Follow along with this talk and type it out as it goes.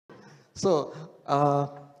So,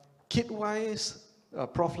 Kit-Wye's,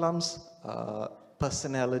 Prof. Lam's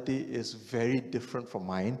personality is very different from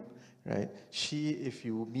mine, right? She, if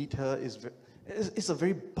you meet her, is a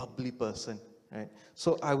very bubbly person, right?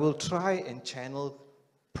 So I will try and channel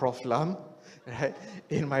Prof. Lam, right,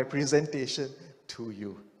 in my presentation to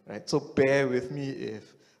you, right? So bear with me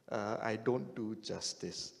if I don't do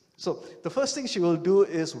justice. So the first thing she will do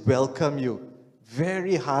is welcome you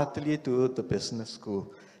very heartily to the business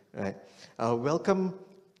school, right? Welcome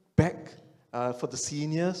back for the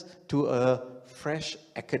seniors to a fresh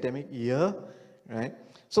academic year, right?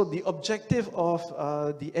 So the objective of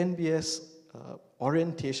the NBS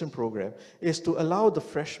orientation program is to allow the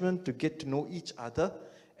freshmen to get to know each other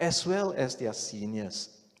as well as their seniors,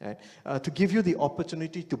 right? To give you the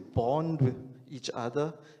opportunity to bond with each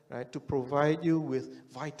other, right? To provide you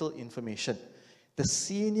with vital information. The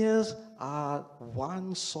seniors are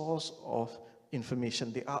one source of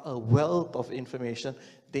information. They are a wealth of information.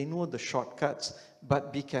 They know the shortcuts,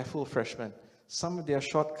 but be careful, freshmen. Some of their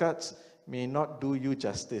shortcuts may not do you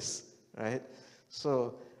justice, right?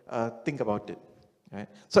 So think about it, right?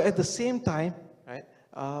 So at the same time, right,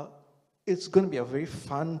 it's going to be a very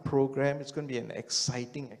fun program. It's going to be an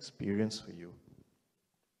exciting experience for you.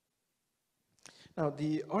 Now,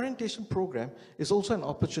 the orientation program is also an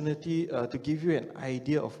opportunity to give you an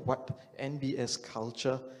idea of what NBS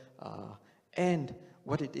culture and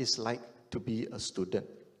what it is like to be a student,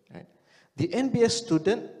 right? The NBS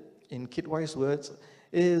student, in Kit-Wye's words,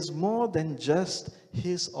 is more than just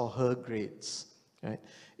his or her grades, right?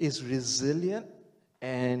 Is resilient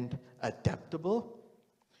and adaptable,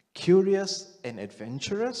 curious and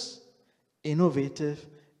adventurous, innovative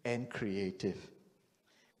and creative,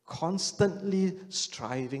 constantly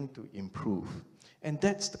striving to improve. And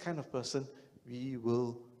that's the kind of person we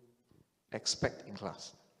will expect in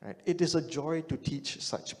class, right? It is a joy to teach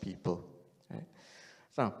such people, right?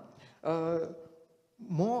 Now,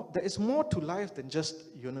 there is more to life than just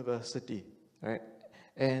university, right?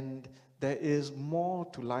 And there is more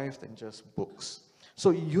to life than just books. So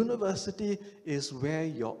university is where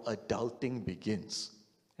your adulting begins,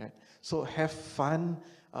 right? So have fun,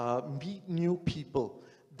 meet new people.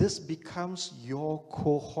 This becomes your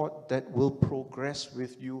cohort that will progress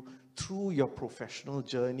with you through your professional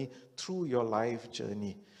journey, through your life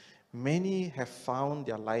journey. Many have found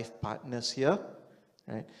their life partners here,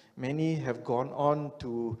 right? Many have gone on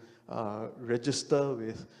to register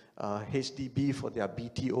with HDB for their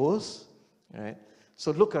BTOs, right?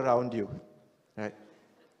 So look around you, right?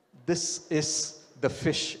 This is the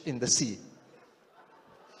fish in the sea,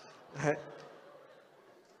 right?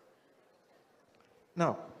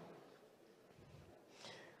 Now,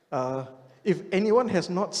 if anyone has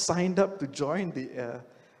not signed up to join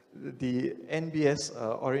the NBS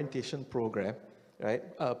orientation program, right?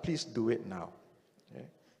 Please do it now. Okay?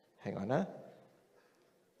 Hang on, huh?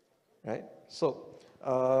 Right? So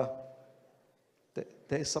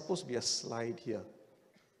there is supposed to be a slide here.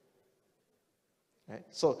 Right?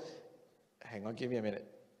 So hang on, give me a minute.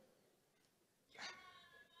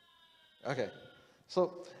 Okay.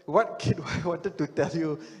 So what Kit-Wye wanted to tell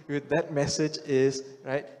you with that message is,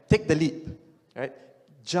 right, take the leap, right?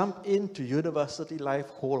 Jump into university life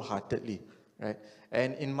wholeheartedly, right?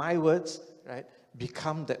 And in my words, right,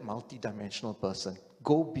 become that multidimensional person.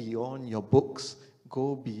 Go beyond your books,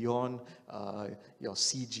 go beyond your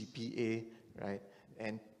CGPA, right?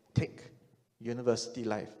 And take university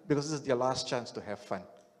life, because this is your last chance to have fun,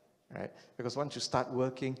 right? Because once you start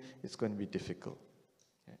working, it's going to be difficult.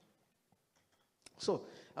 So,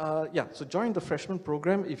 so join the freshman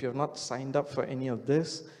program if you have not signed up for any of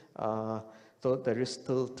this. So there is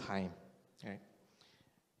still time. Right?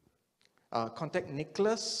 Contact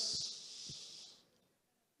Nicholas.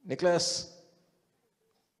 Nicholas.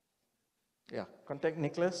 Yeah, contact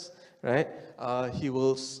Nicholas, right? He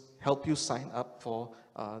will help you sign up for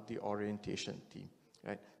the orientation team,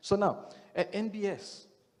 right? So now, at NBS,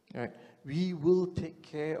 right, we will take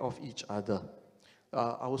care of each other.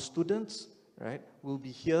 Our students, right, will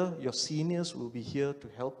be here, your seniors will be here to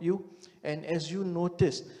help you. And as you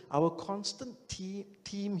notice, our constant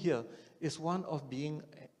theme here is one of being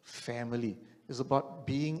family. It's about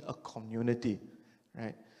being a community,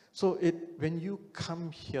 right? So when you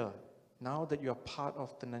come here, now that you are part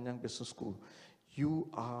of the Nanyang Business School,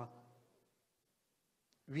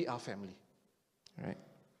 we are family, right?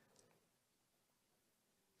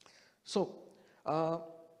 So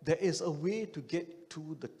there is a way to get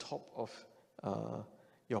to the top of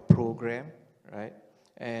your program, right?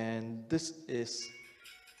 And this is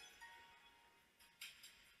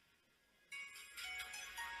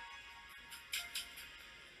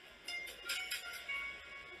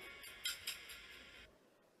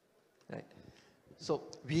right? So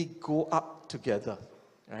we go up together,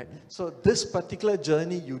 right? So this particular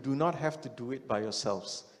journey, you do not have to do it by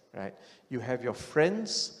yourselves, right? You have your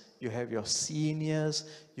friends, you have your seniors,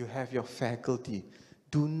 you have your faculty.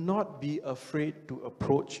 Do not be afraid to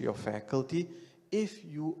approach your faculty if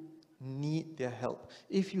you need their help,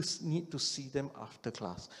 if you need to see them after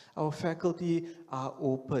class. Our faculty are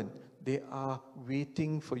open. They are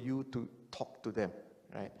waiting for you to talk to them,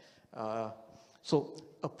 right? So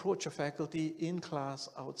approach your faculty in class,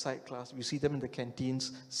 outside class. You see them in the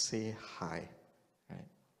canteens, say hi, right?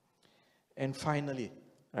 And finally,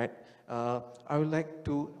 right, I would like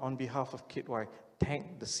to, on behalf of Kit-Wye,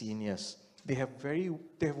 thank the seniors. They have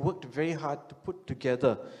worked very hard to put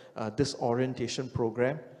together this orientation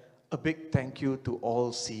program. A big thank you to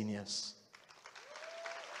all seniors.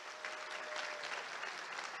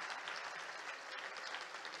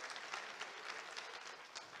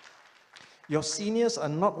 Your seniors are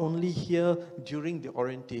not only here during the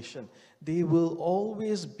orientation, they will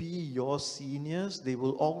always be your seniors, they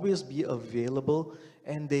will always be available,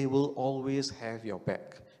 and they will always have your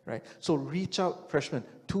back, right? So reach out, freshmen,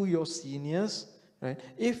 to your seniors, right?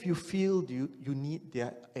 If you feel you need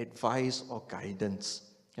their advice or guidance.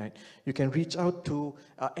 Right. You can reach out to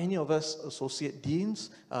any of us associate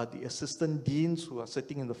deans, the assistant deans who are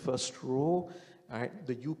sitting in the first row, right?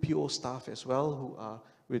 The UPO staff as well who are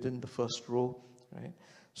within the first row, right?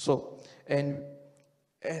 So, and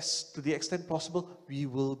as to the extent possible, we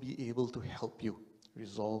will be able to help you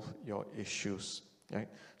resolve your issues, right?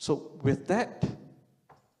 So with that,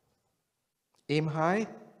 aim high,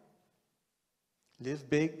 live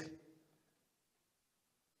big,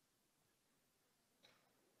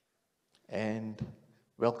 and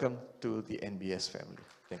welcome to the NBS family.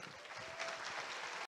 Thank you.